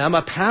drive in him,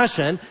 a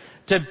passion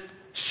to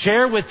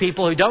share with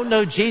people who don't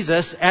know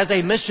Jesus as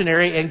a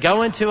missionary and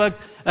go into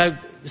a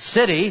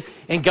city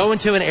and go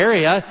into an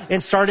area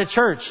and start a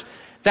church.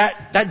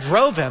 That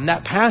drove him,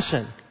 that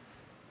passion.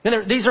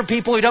 And these are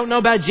people who don't know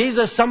about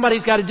Jesus.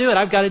 Somebody's got to do it.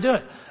 I've got to do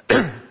it.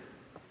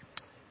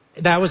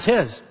 That was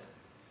his.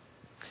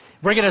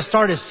 We're going to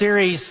start a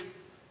series.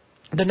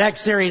 The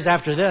next series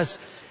after this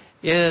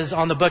is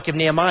on the book of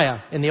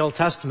Nehemiah in the Old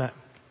Testament.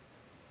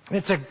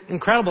 It's an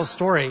incredible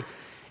story,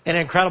 an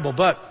incredible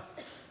book.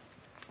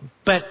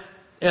 But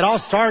it all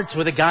starts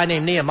with a guy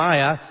named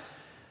Nehemiah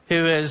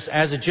who is,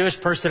 as a Jewish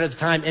person at the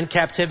time, in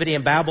captivity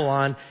in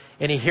Babylon,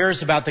 and he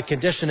hears about the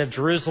condition of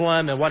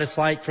Jerusalem and what it's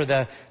like for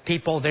the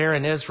people there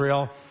in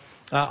Israel,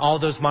 all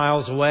those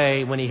miles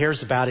away. When he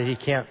hears about it,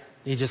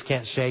 he just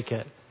can't shake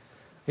it.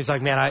 He's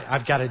like, man,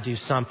 I've got to do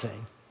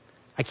something.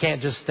 I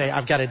can't just stay.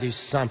 I've got to do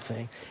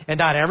something. And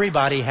not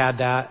everybody had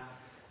that,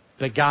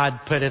 but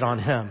God put it on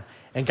him.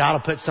 And God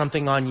will put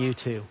something on you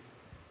too.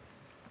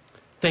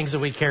 Things that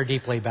we care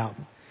deeply about.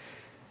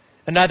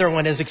 Another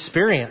one is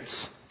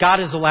experience. God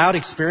has allowed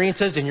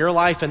experiences in your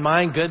life and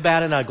mine, good,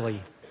 bad, and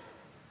ugly.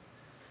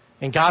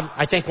 And God,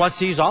 I think, wants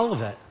to use all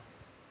of it.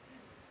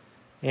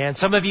 And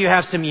some of you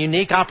have some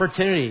unique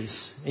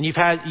opportunities. And you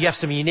have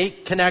some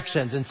unique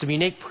connections and some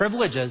unique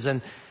privileges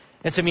and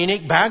some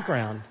unique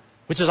background,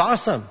 which is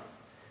awesome,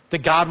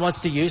 that God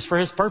wants to use for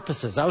His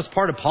purposes. That was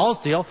part of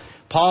Paul's deal.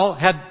 Paul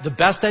had the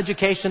best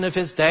education of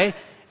his day,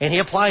 and he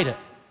applied it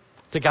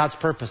to God's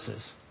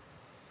purposes.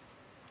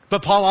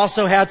 But Paul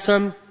also had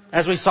some,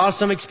 as we saw,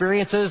 some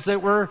experiences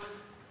that were,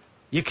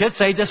 you could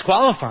say,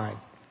 disqualifying.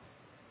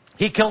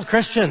 He killed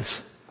Christians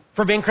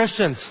for being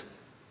Christians.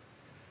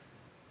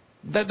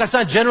 That's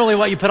not generally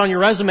what you put on your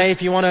resume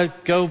if you want to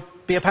go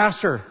be a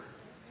pastor.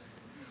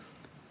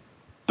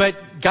 But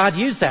God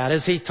used that,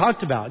 as he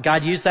talked about.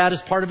 God used that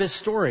as part of His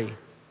story.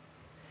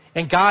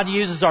 And God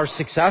uses our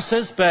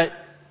successes, but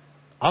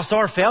also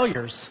our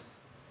failures.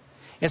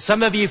 And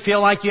some of you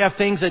feel like you have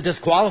things that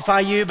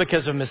disqualify you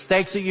because of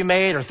mistakes that you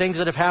made or things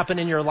that have happened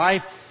in your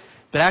life.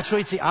 But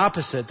actually it's the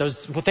opposite.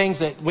 Those things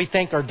that we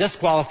think are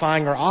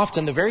disqualifying are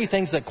often the very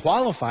things that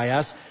qualify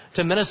us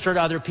to minister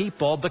to other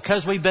people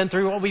because we've been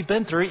through what we've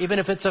been through, even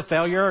if it's a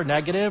failure or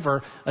negative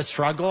or a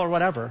struggle or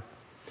whatever.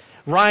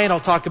 Ryan will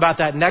talk about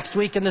that next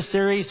week in the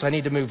series, so I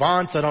need to move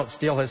on so I don't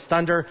steal his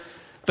thunder.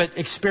 But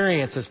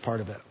experience is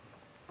part of it.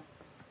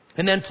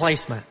 And then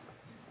placement.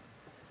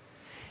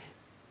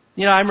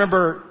 I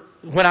remember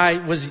when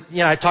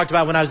I talked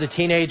about when I was a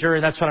teenager,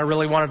 and that's when I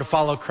really wanted to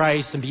follow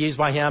Christ and be used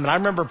by Him. And I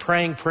remember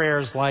praying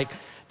prayers like,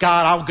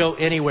 God, I'll go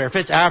anywhere. If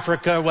it's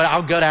Africa,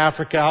 I'll go to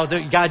Africa. I'll do,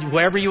 God,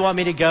 wherever you want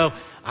me to go,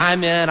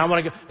 I'm in. I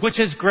want to go, which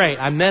is great.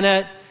 I'm in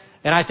it.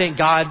 And I think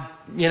God,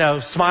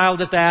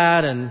 smiled at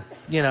that and,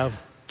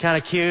 kind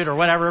of cute or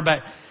whatever.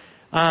 But,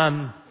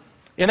 and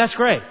that's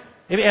great.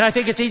 And I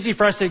think it's easy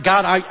for us to,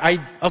 God,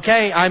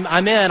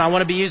 I'm in. I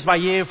want to be used by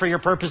you for your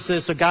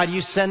purposes. So God,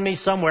 you send me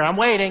somewhere. I'm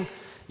waiting.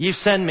 You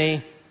send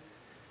me.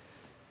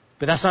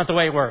 But that's not the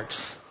way it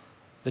works.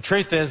 The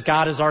truth is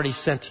God has already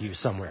sent you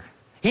somewhere.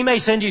 He may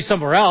send you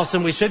somewhere else,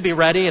 and we should be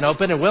ready and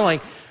open and willing.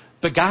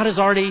 But God has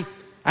already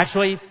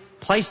actually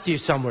placed you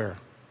somewhere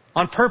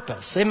on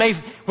purpose. It may,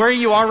 where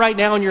you are right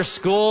now in your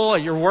school or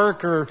your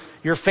work or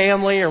your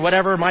family or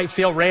whatever might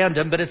feel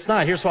random, but it's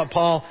not. Here's what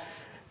Paul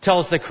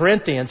tells the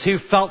Corinthians who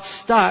felt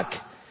stuck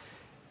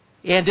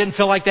and didn't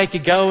feel like they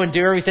could go and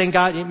do everything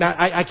God.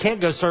 I can't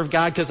go serve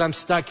God because I'm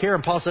stuck here.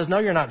 And Paul says, no,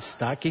 you're not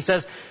stuck. He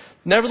says,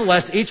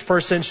 nevertheless, each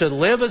person should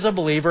live as a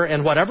believer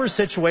in whatever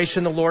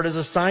situation the Lord has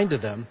assigned to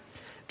them,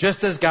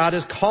 just as God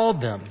has called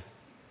them.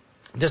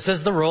 This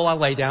is the rule I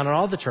lay down in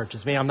all the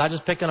churches. I'm not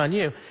just picking on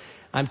you.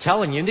 I'm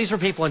telling you, and these are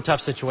people in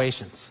tough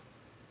situations.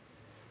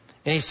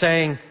 And he's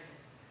saying,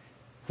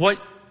 what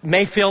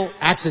may feel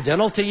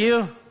accidental to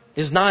you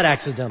is not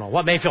accidental.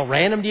 What may feel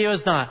random to you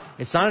is not.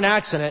 It's not an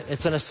accident.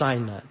 It's an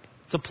assignment.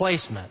 It's a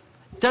placement.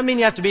 Doesn't mean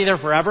you have to be there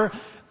forever,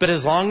 but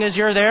as long as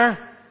you're there,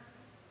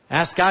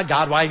 ask God,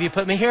 why have you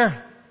put me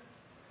here?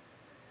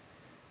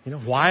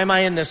 Why am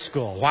I in this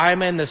school? Why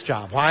am I in this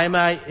job? Why am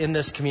I in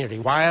this community?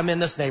 Why am I in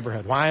this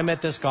neighborhood? Why am I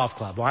at this golf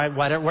club?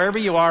 Wherever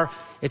you are,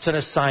 it's an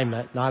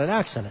assignment, not an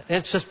accident. And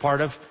it's just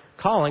part of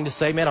calling to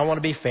say, man, I want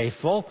to be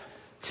faithful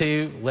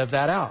to live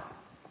that out.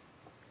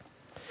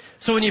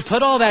 So when you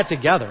put all that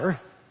together,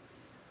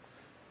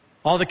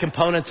 all the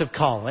components of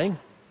calling,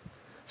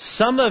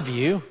 some of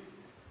you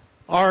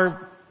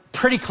are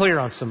pretty clear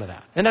on some of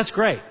that. And that's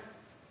great.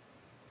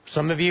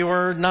 Some of you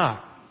are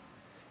not.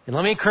 And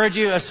let me encourage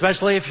you,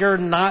 especially if you're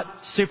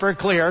not super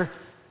clear,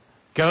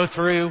 go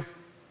through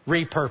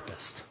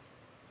repurposed.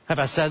 Have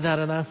I said that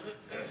enough?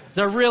 It's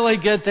a really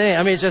good thing.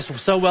 It's just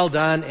so well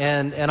done,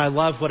 and I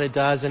love what it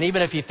does. And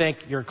even if you think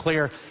you're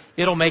clear,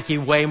 it'll make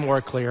you way more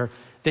clear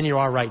than you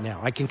are right now.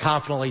 I can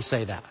confidently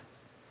say that.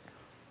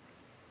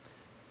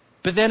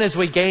 But then as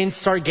we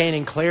start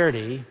gaining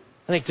clarity,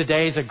 I think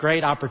today is a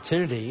great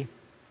opportunity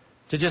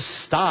to just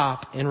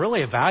stop and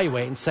really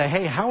evaluate and say,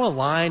 hey, how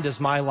aligned is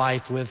my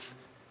life with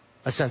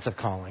a sense of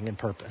calling and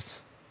purpose?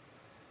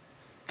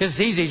 Because it's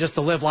easy just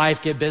to live life,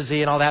 get busy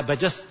and all that, but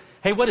just,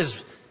 hey, what is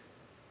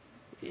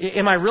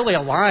am I really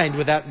aligned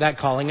with that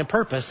calling and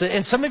purpose?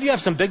 And some of you have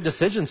some big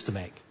decisions to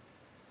make.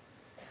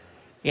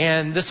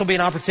 And this will be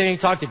an opportunity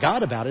to talk to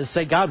God about it and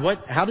say, God,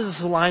 how does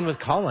this align with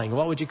calling?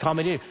 What would you call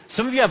me to do?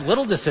 Some of you have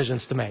little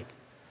decisions to make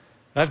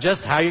of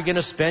just how you're going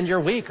to spend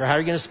your week or how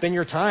you're going to spend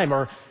your time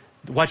or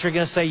what you're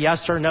going to say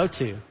yes or no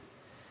to.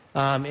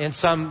 In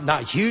some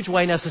not huge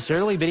way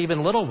necessarily, but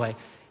even little way.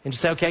 And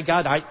just say, okay,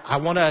 God, I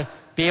want to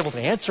be able to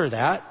answer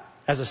that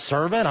as a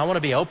servant. I want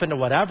to be open to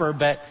whatever,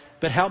 but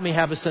help me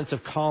have a sense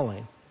of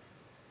calling.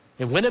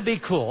 And wouldn't it be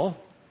cool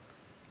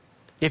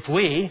if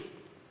we,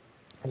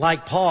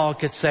 like Paul,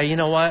 could say, you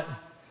know what?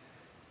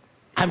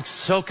 I'm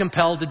so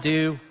compelled to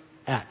do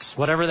X,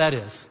 whatever that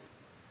is.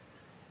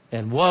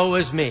 And woe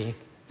is me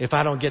if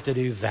I don't get to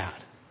do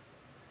that.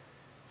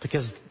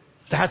 Because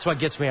that's what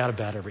gets me out of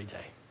bed every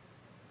day.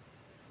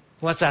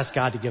 Let's ask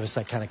God to give us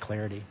that kind of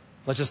clarity.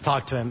 Let's just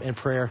talk to Him in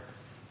prayer.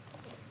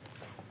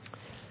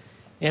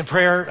 In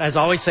prayer, as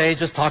I always say,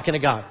 just talking to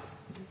God.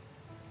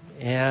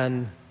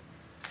 And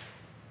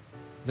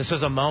this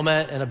is a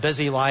moment in a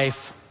busy life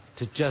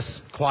to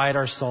just quiet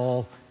our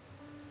soul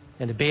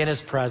and to be in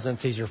His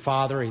presence. He's your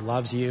Father. He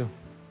loves you.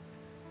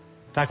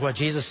 In fact, what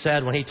Jesus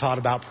said when He taught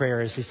about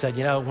prayer is He said,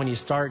 you know, when you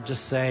start,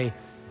 just say,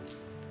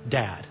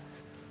 Dad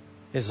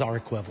is our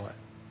equivalent.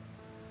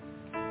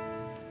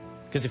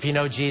 Because if you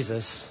know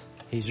Jesus,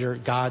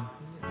 God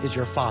is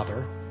your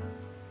Father.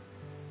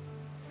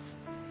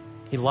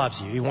 He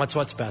loves you. He wants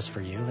what's best for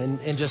you.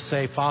 And just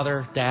say,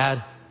 Father,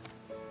 Dad,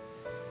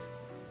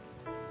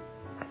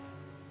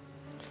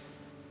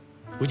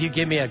 would you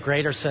give me a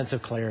greater sense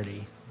of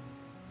clarity?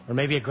 Or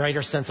maybe a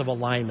greater sense of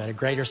alignment, a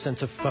greater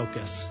sense of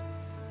focus?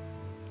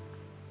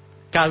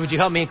 God, would you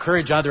help me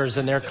encourage others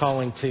in their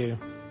calling too?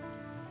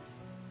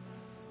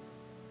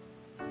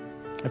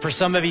 And for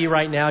some of you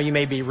right now, you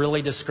may be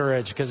really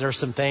discouraged because there are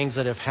some things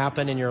that have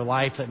happened in your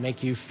life that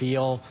make you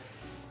feel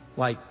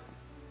like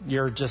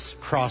you're just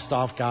crossed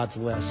off God's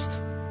list.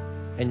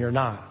 And you're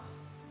not.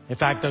 In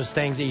fact, those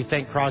things that you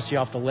think cross you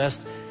off the list,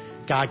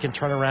 God can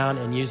turn around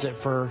and use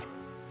it for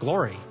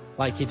glory,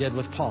 like He did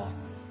with Paul.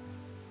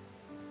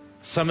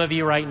 Some of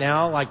you right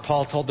now, like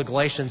Paul told the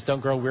Galatians,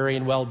 don't grow weary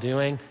in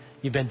well-doing.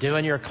 You've been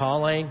doing your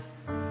calling,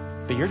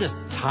 but you're just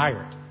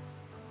tired.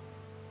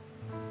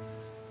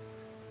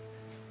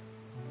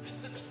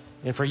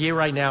 And for you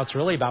right now, it's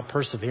really about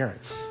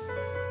perseverance,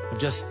 of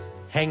just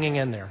hanging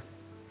in there.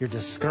 You're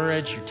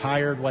discouraged, you're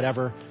tired,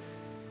 whatever.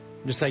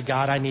 Just say,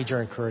 God, I need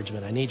your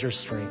encouragement. I need your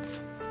strength.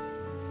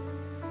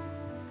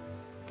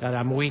 God,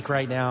 I'm weak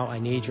right now. I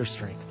need your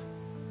strength.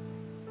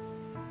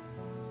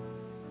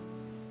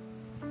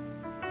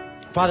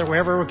 Father,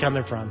 wherever we're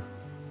coming from,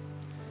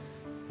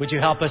 would you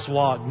help us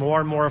walk more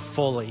and more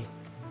fully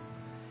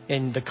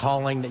in the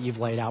calling that you've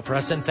laid out for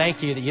us? And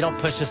thank you that you don't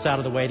push us out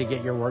of the way to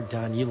get your work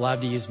done. You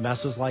love to use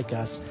messes like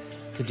us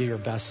to do your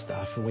best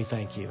stuff. And we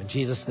thank you. In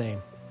Jesus'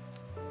 name,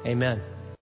 amen.